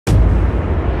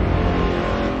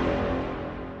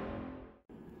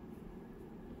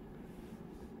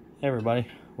Hey everybody,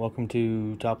 welcome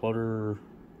to Top Loader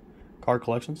Card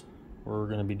Collections. We're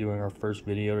going to be doing our first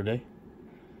video today.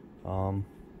 Going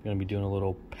to be doing a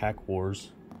little pack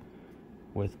wars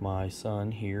with my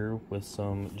son here with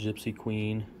some Gypsy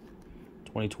Queen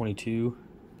 2022.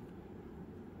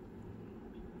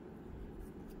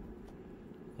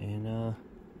 And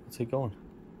let's get going.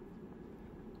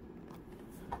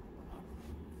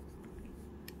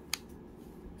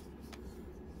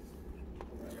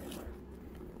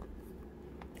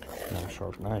 Not a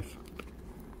sharp knife.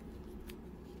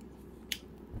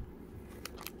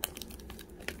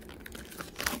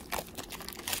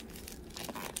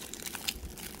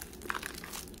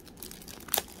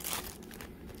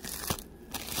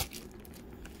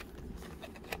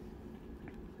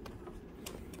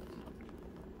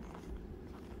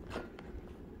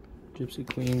 Gypsy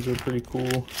Queens are pretty cool.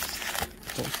 Don't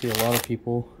see a lot of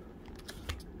people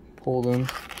pull them.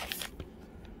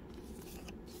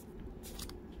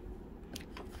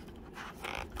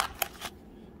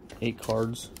 Eight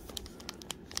cards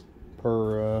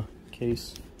per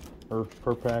case or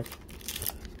per pack.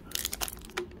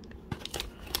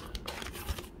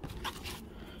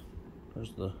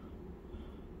 There's the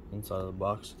inside of the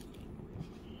box.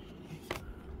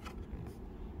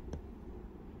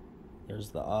 There's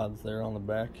the odds there on the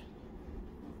back.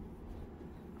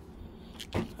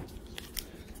 And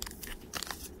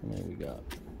then we got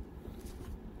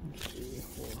 3,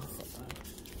 4, 5.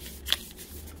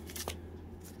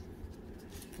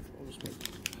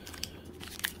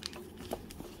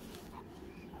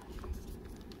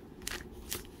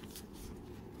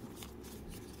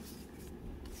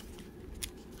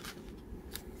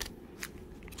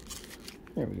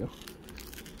 There we go.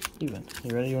 Even.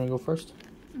 You ready? You want to go first?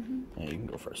 Mm-hmm. Yeah, you can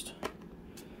go first.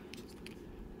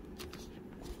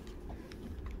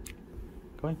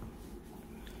 Go ahead.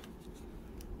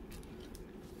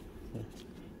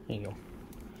 There you go.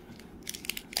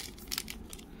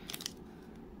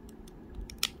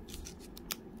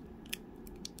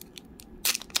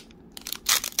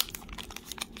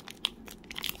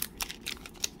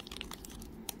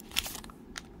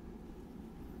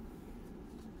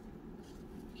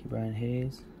 Brian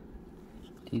Hayes,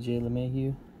 DJ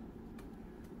LeMahieu.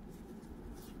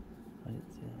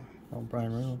 Oh,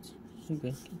 Brian Reynolds. You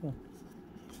good? Keep going.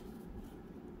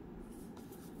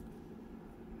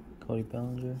 Cody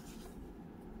Bellinger.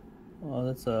 Oh,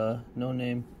 that's a no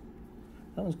name.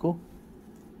 That one's cool.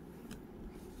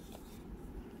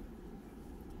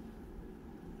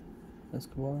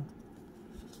 Escobar.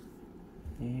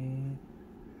 And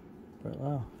Brett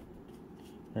Lau.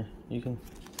 Here, you can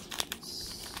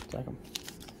stack them.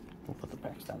 We'll put the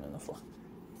packs down on the floor.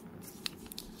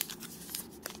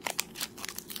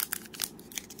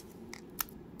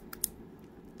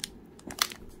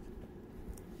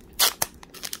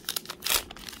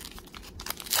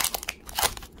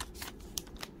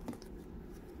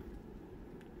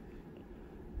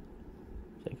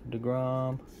 Jacob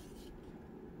deGrom,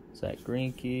 Zach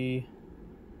Greinke,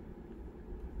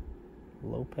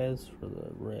 Lopez for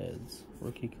the Reds,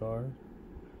 rookie card.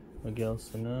 Miguel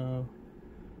Sano,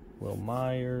 Will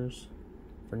Myers,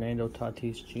 Fernando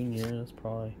Tatis Jr., that's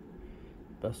probably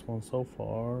the best one so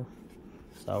far.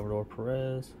 Salvador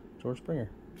Perez, George Springer.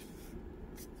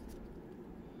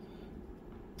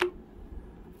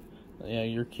 Yeah,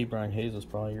 your Key Brian Hayes is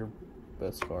probably your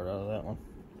best card out of that one.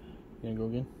 You gonna go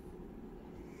again?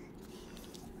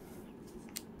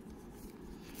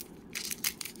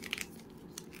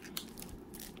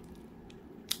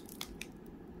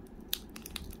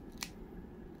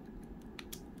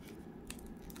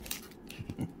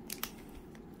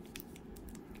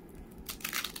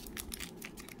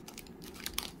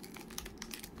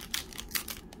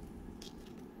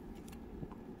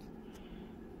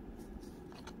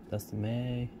 Dustin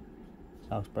May,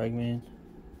 Alex Bregman,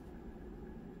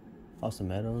 Austin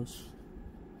Meadows,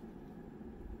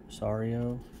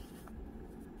 Rosario.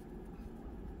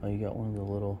 Oh, you got one of the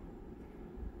little.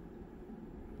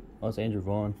 Oh, it's Andrew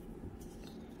Vaughn.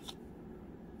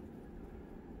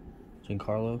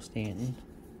 Giancarlo Stanton,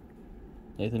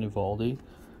 Nathan Eovaldi,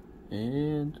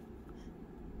 and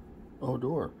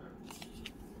Odor.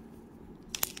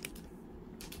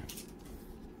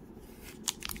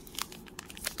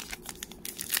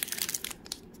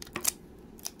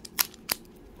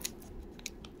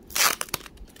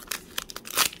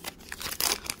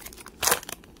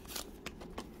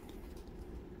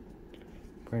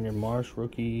 Brandon Marsh,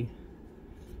 rookie.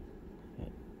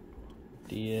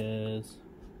 Diaz.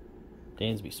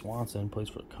 Dansby Swanson plays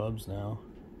for the Cubs now.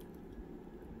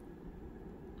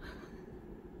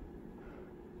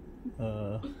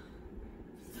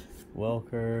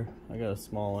 Welker. I got a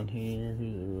small one here. Who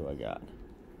do I got?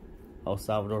 Oh,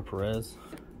 Salvador Perez.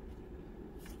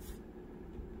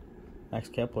 Max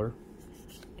Kepler.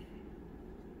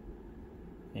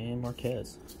 And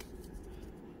Marquez.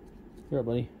 Here up,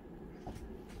 buddy.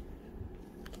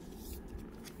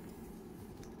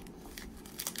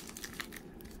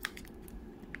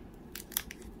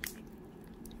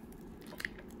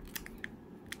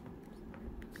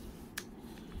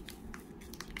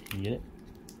 You get it?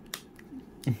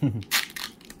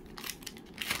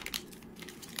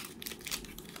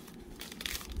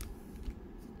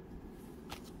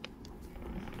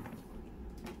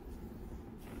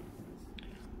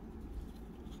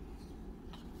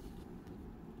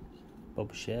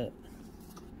 Boba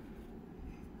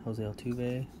Jose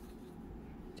Altuve,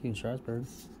 Steven Strasburg,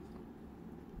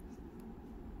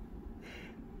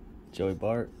 Joey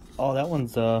Bart. Oh, that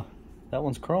one's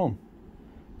chrome.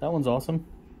 That one's awesome.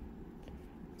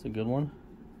 It's a good one.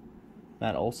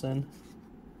 Matt Olson,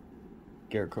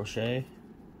 Garrett Crochet,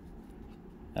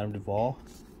 Adam Duvall.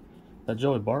 That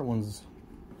Joey Bart one's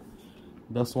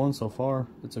the best one so far.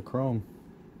 It's a chrome.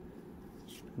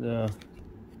 Yeah.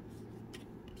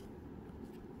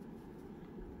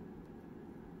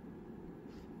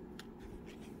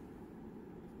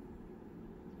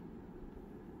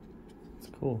 It's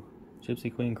cool.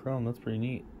 Gypsy Queen chrome. That's pretty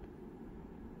neat.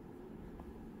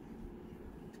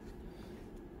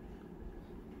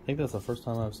 I think that's the first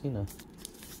time I've seen a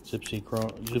Gypsy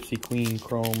Queen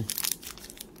chrome.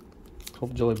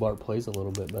 Hope Joey Bart plays a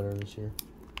little bit better this year.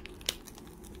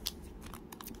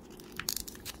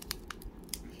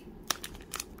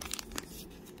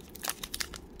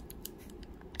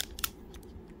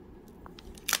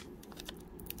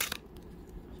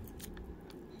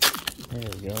 There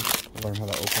we go. I'll learn how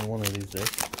to open one of these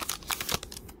discs.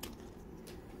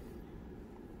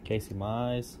 Casey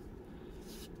Mize.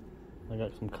 I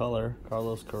got some color.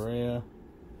 Carlos Correa,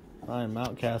 Ryan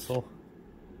Mountcastle,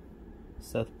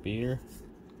 Seth Beer,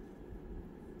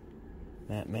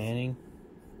 Matt Manning.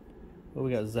 Oh,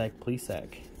 we got Zach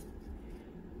Plesac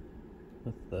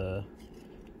with the,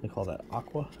 they call that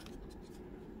Aqua.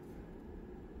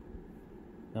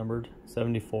 Numbered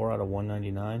 74 out of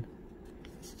 199.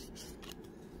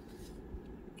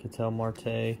 Ketel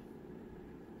Marte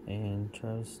and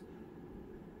Travis.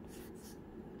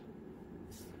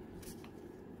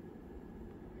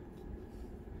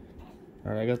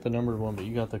 Alright, I got the numbered one, but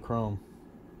you got the chrome.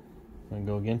 Gonna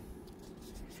go again.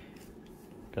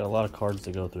 Got a lot of cards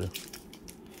to go through.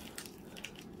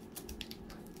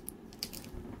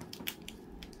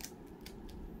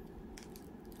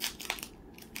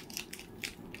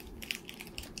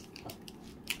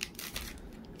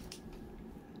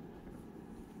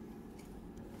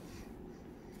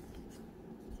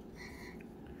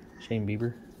 Shane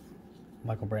Bieber.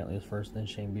 Michael Brantley is first, then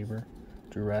Shane Bieber.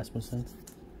 Drew Rasmussen.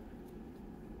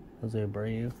 Jose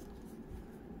Abreu.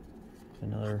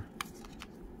 Another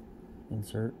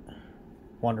insert.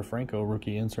 Wander Franco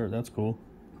rookie insert. That's cool.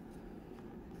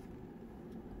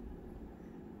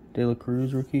 De La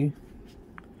Cruz rookie.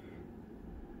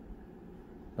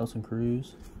 Nelson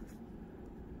Cruz.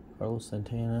 Carlos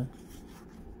Santana.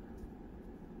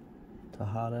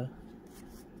 Tejada.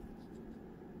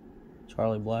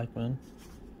 Charlie Blackmon.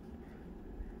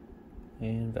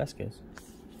 And Vasquez.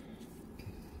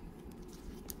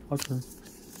 Okay.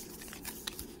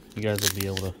 You guys will be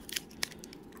able to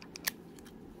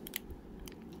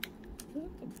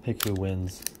pick who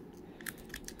wins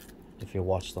if you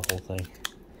watch the whole thing.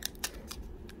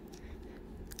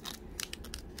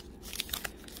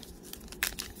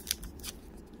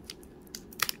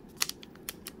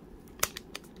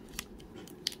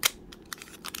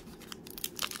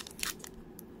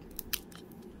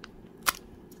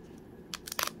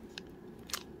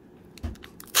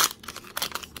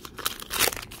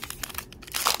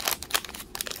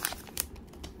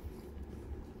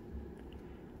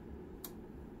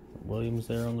 Williams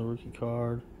there on the rookie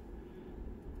card.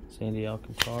 Sandy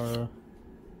Alcantara.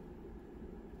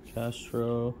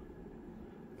 Castro.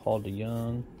 Paul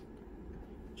DeYoung.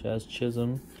 Jazz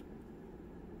Chisholm.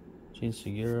 Gene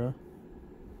Segura.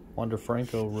 Wander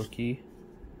Franco rookie.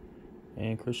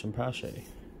 And Christian Pache.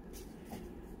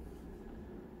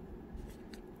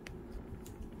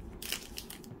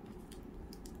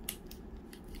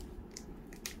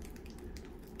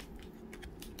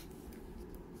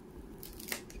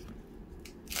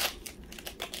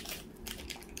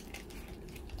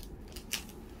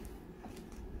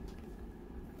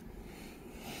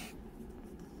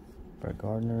 Brett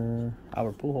Gardner,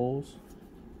 Albert Pujols,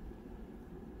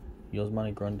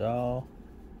 Yosmani Grandal,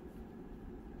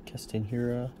 Keston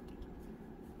Hira,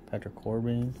 Patrick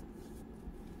Corbin,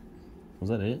 Was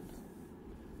that it?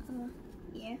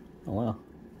 Yeah. Oh, wow.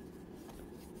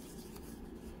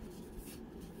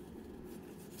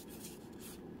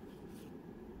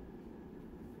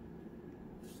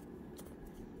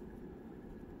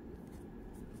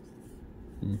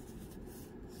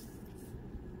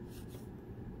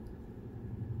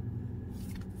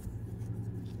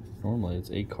 Normally it's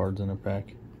 8 cards in a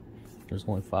pack. There's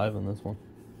only 5 in this one.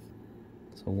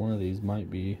 So one of these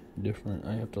might be different.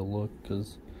 I have to look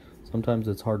because sometimes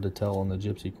it's hard to tell on the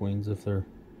Gypsy Queens if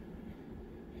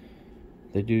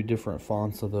they do different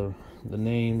fonts of the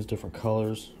names, different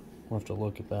colors. We'll have to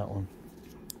look at that one.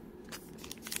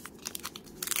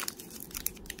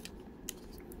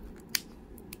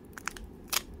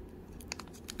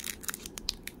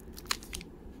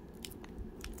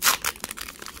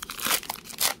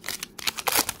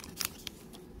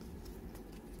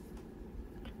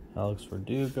 Alex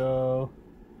Verdugo,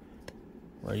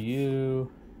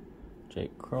 Ryu,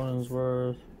 Jake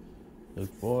Cronensworth, Luke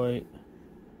Voigt,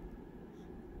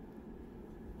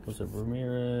 Jose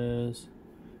Ramirez,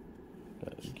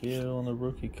 got Gil on the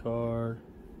rookie card,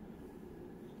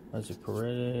 Isaac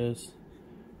Paredes,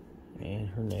 and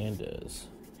Hernandez.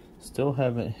 Still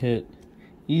haven't hit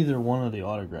either one of the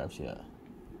autographs yet.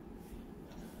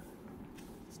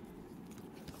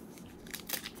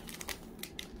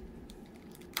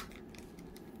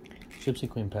 Gypsy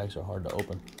Queen packs are hard to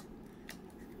open.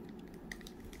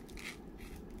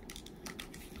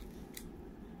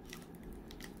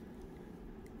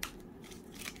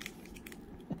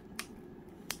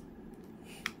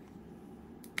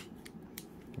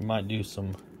 We might do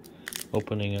some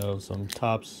opening of some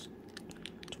Topps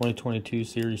 2022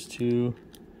 Series 2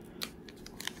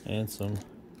 and some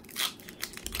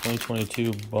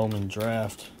 2022 Bowman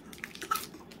Draft.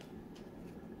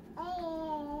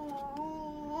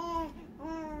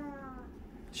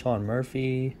 Sean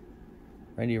Murphy,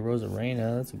 Randy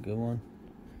Rosarena, that's a good one.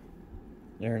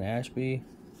 Aaron Ashby,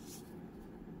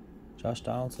 Josh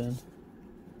Donaldson,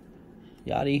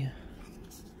 Yachty.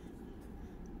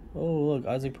 Oh, look,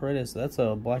 Isaac Paredes. That's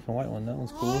a black and white one. That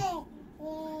one's cool.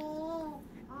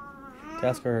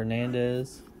 Tasker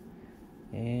Hernandez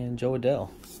and Joe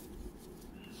Adell.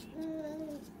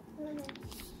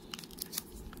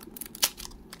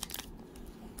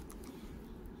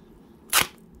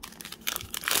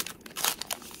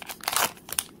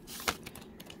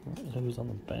 Who's on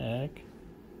the back?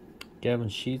 Gavin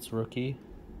Sheets, rookie.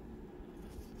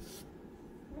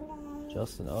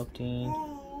 Justin Upton.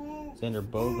 Xander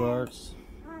Bogaerts.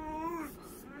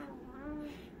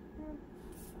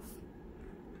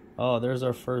 Oh, there's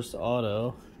our first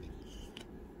auto.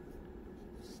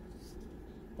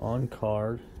 On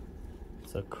card.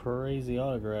 It's a crazy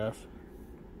autograph.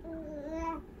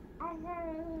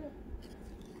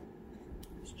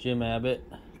 It's Jim Abbott.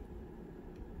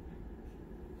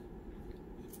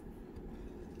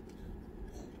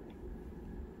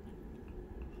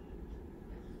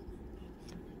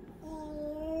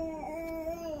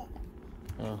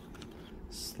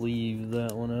 Sleeve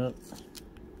that one up.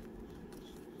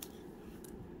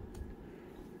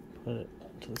 Put it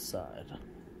to the side.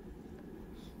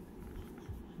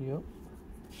 Yep.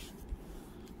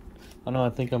 I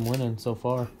think I'm winning so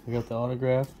far. I got the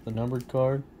autograph, the numbered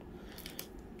card.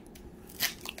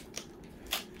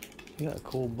 You got a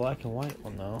cool black and white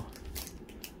one though.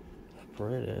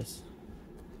 Paredes.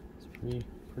 It's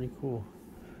pretty cool.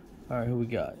 Alright, who we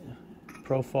got?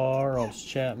 Profar, Aldis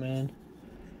Chapman.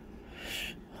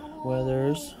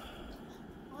 Weathers,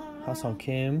 Hassan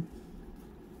Kim.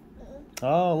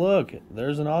 Oh, look,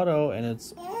 there's an auto, and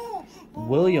it's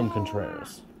William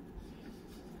Contreras.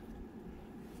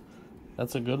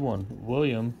 That's a good one.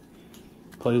 William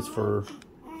plays for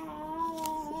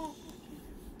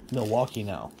Milwaukee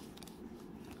now.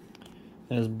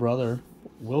 And his brother,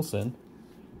 Wilson,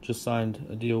 just signed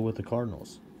a deal with the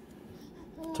Cardinals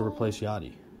to replace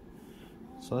Yachty.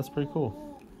 So that's pretty cool.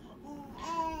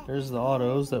 Here's the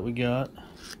autos that we got.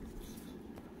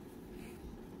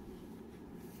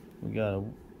 We got a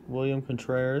William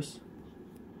Contreras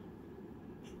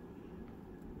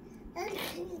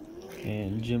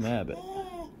and Jim Abbott.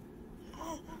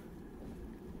 How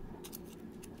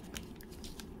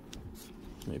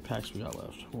many packs we got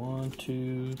left? 1,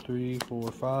 2, 3,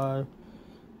 4, 5.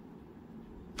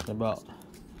 About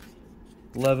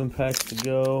 11 packs to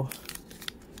go.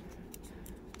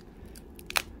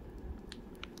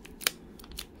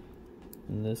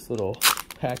 In this little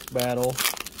packs battle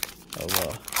of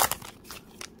a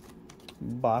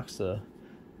box of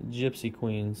Gypsy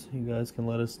Queens. You guys can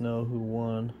let us know who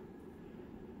won.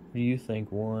 Who do you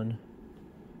think won?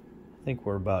 I think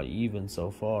we're about even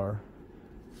so far.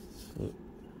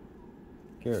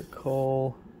 Garrett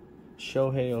Cole,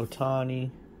 Shohei Ohtani,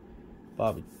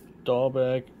 Bobby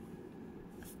Dahlbeck,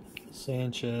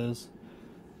 Sanchez.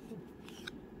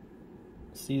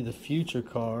 See the future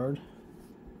card.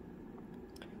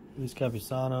 Luis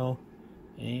Campusano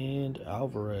and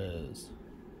Alvarez.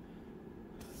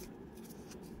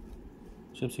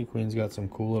 Gypsy Queen's got some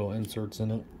cool little inserts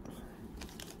in it.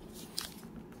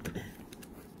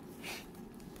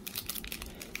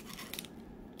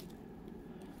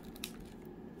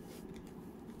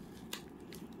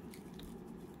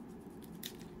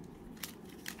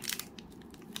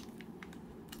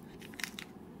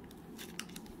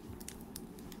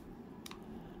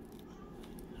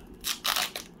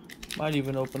 Might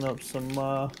even open up some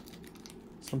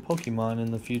Pokemon in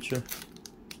the future.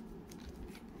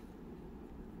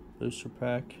 Booster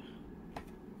pack.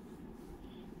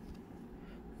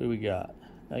 Who we got?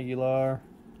 Aguilar,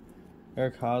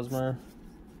 Eric Hosmer,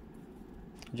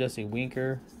 Jesse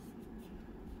Winker.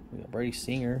 We got Brady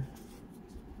Singer,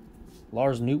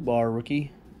 Lars Nootbaar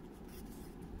rookie,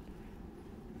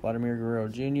 Vladimir Guerrero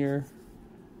Jr.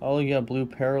 Oh, you got blue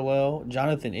parallel.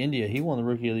 Jonathan India. He won the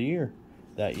Rookie of the Year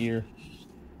that year.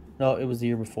 No, it was the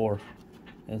year before.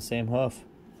 And Sam Huff.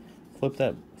 Flip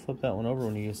that one over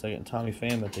when you get a second. Tommy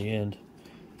Pham at the end.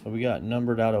 But we got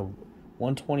numbered out of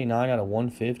 129 out of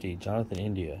 150. Jonathan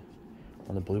India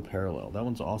on the blue parallel. That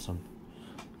one's awesome.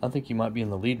 I think you might be in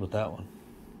the lead with that one.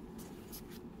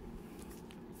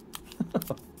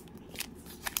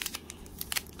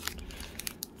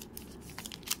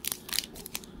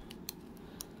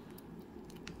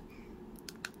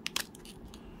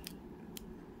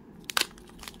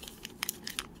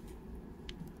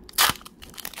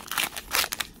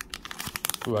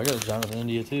 Ooh, I got a Jonathan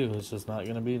India too. It's just not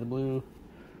going to be the blue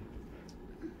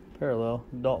parallel.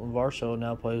 Dalton Varsho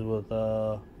now plays with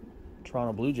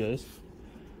Toronto Blue Jays.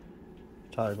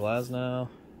 Tyler Glasnow.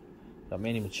 Got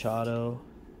Manny Machado.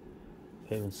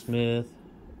 Pavin Smith.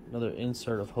 Another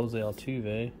insert of Jose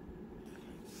Altuve.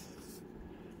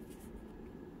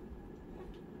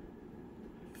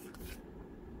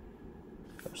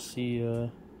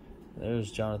 Garcia.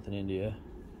 There's Jonathan India.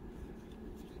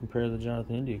 Compare the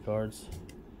Jonathan India cards.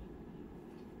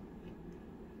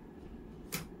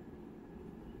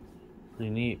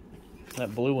 Pretty neat.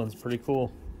 That blue one's pretty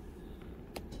cool.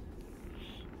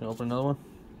 Can I open another one?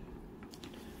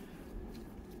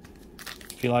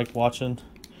 If you like watching,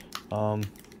 you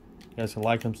guys can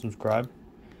like and subscribe.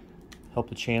 Help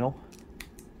the channel.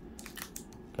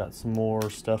 Got some more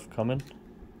stuff coming.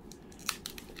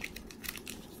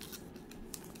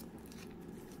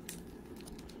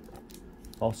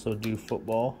 Also do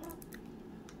football.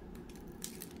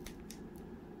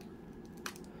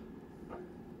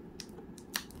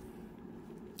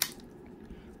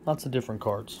 Lots of different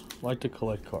cards. Like to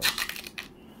collect cards.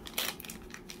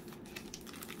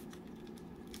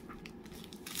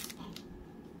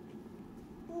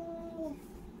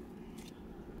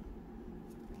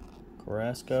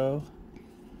 Carrasco,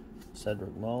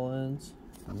 Cedric Mullins,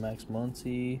 Max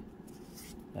Muncy,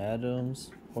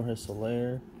 Adams, Jorge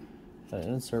Soler. Got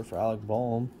an insert for Alec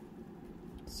Boehm.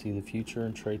 See the future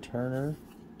and Trey Turner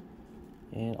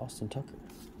and Austin Tucker.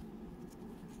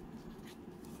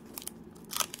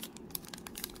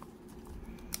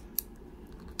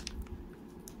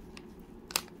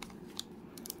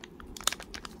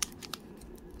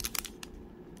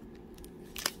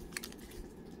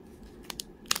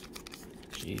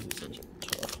 Jesus, those are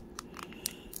tough.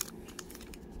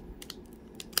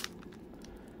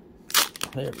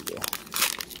 There we go.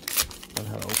 Learn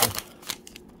how to open.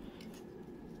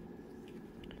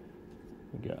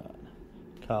 We got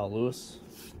Kyle Lewis,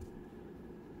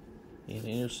 Ian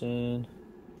Anderson,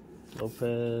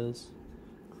 Lopez,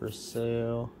 Chris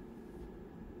Sale,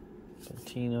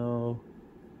 Santino,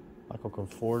 Michael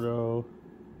Conforto,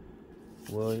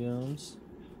 Williams,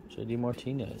 JD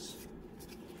Martinez.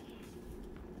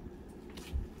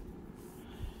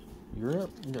 You're up.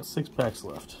 You got 6 packs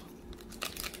left.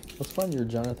 Let's find your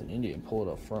Jonathan India and pull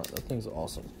it up front. That thing's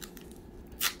awesome.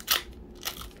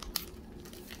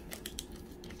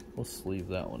 We'll sleeve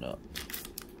that one up.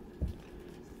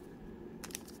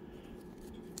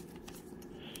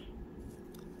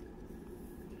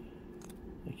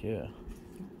 Heck yeah.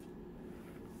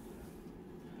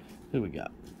 Who we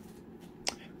got?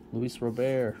 Luis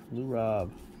Robert, Lou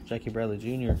Rob, Jackie Bradley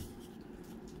Jr.,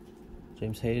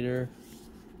 James Hayter,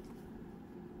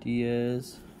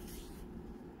 Diaz,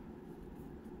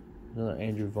 another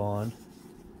Andrew Vaughn,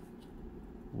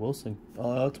 Wilson.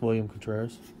 Oh, that's William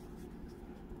Contreras,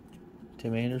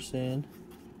 Tim Anderson,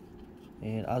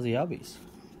 and Ozzie Albies.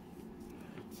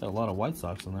 Got a lot of White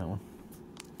Sox on that one.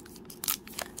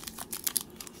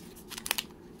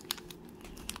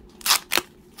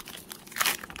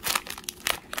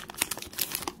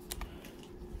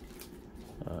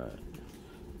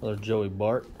 Another Joey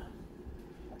Bart.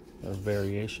 Another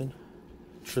variation.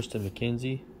 Tristan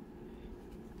McKenzie.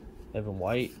 Evan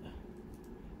White.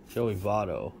 Joey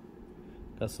Votto.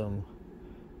 Got some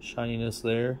shininess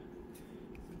there.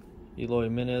 Eloy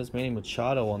Jimenez. Manny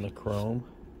Machado on the chrome.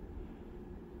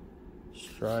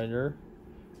 Strider.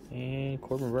 And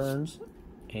Corbin Burns.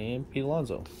 And Pete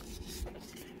Alonso.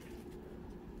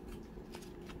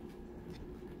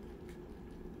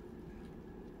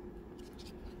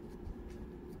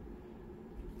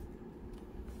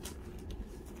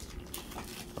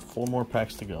 Four more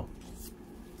packs to go.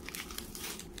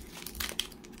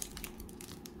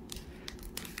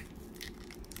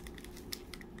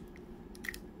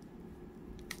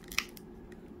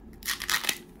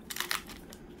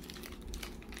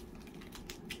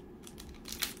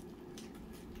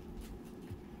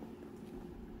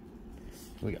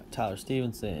 We got Tyler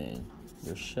Stevenson,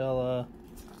 Urshela,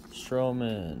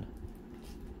 Stroman,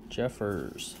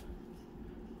 Jeffers,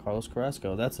 Carlos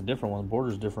Carrasco. That's a different one. The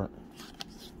border's different.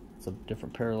 It's a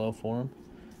different parallel for him.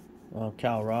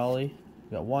 Cal Raleigh.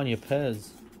 We got Juan Yepez.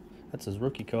 That's his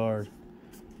rookie card.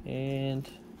 And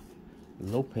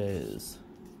Lopez.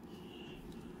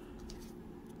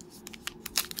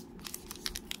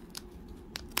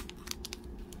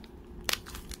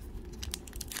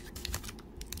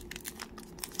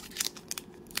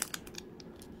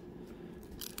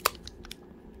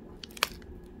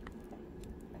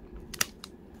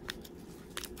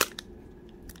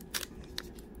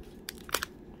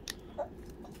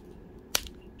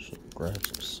 Grab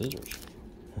some scissors.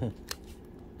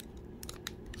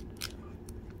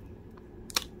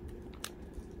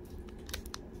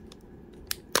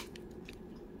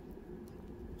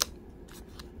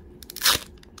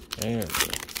 There we go.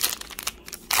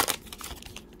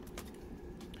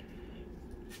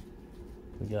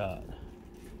 We got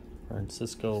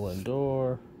Francisco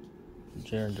Lindor,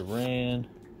 Jarren Duran,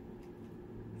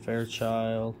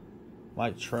 Fairchild,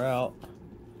 Mike Trout,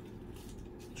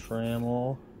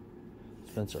 Trammell,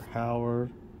 Spencer Howard,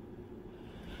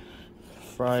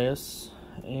 Frias,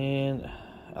 and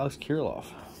Alex Kirilloff.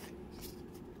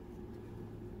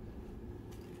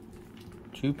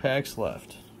 2 packs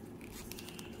left.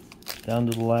 Down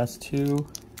to the last 2.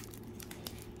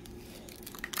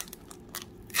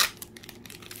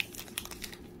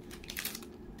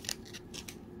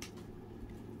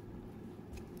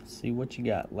 See what you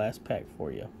got. Last pack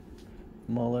for you.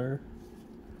 Muller,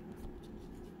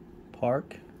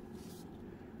 Park,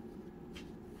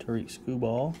 Tariq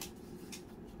Skubal,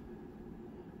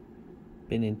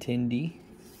 Benintendi,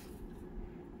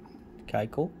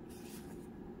 Keuchel,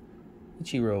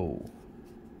 Ichiro,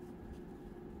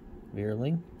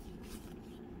 Vierling,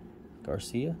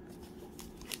 Garcia.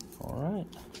 All right.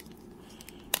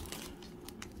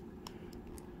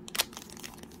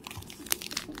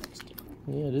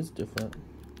 Yeah, it is different.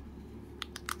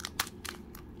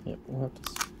 Yep, we'll have to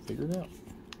figure it out.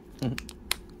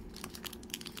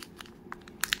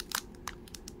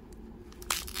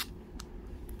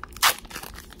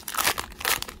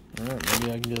 Alright,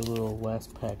 maybe I can do a little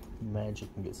last pack magic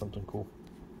and get something cool.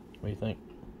 What do you think?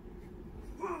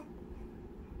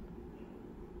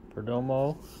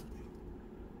 Perdomo.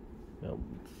 Yep.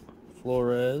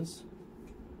 Flores.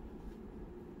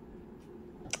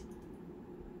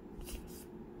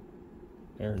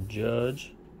 Aaron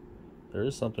Judge. There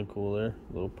is something cool there.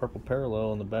 A little purple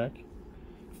parallel on the back.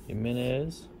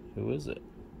 Jimenez. Who is it?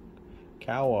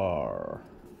 Kowar.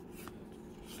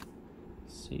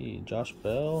 Let's see. Josh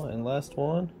Bell. And last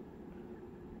one.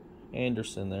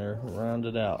 Anderson there.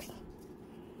 Rounded out.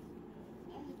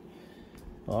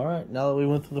 Alright. Now that we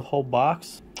went through the whole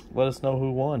box, let us know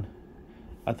who won.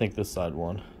 I think this side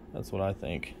won. That's what I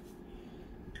think.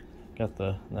 Got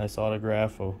the nice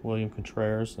autograph of William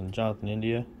Contreras and Jonathan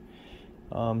India.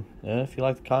 If you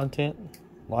like the content,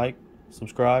 like,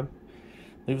 subscribe,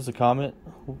 leave us a comment.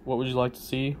 What would you like to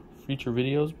see future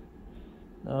videos?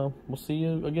 We'll see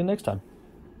you again next time.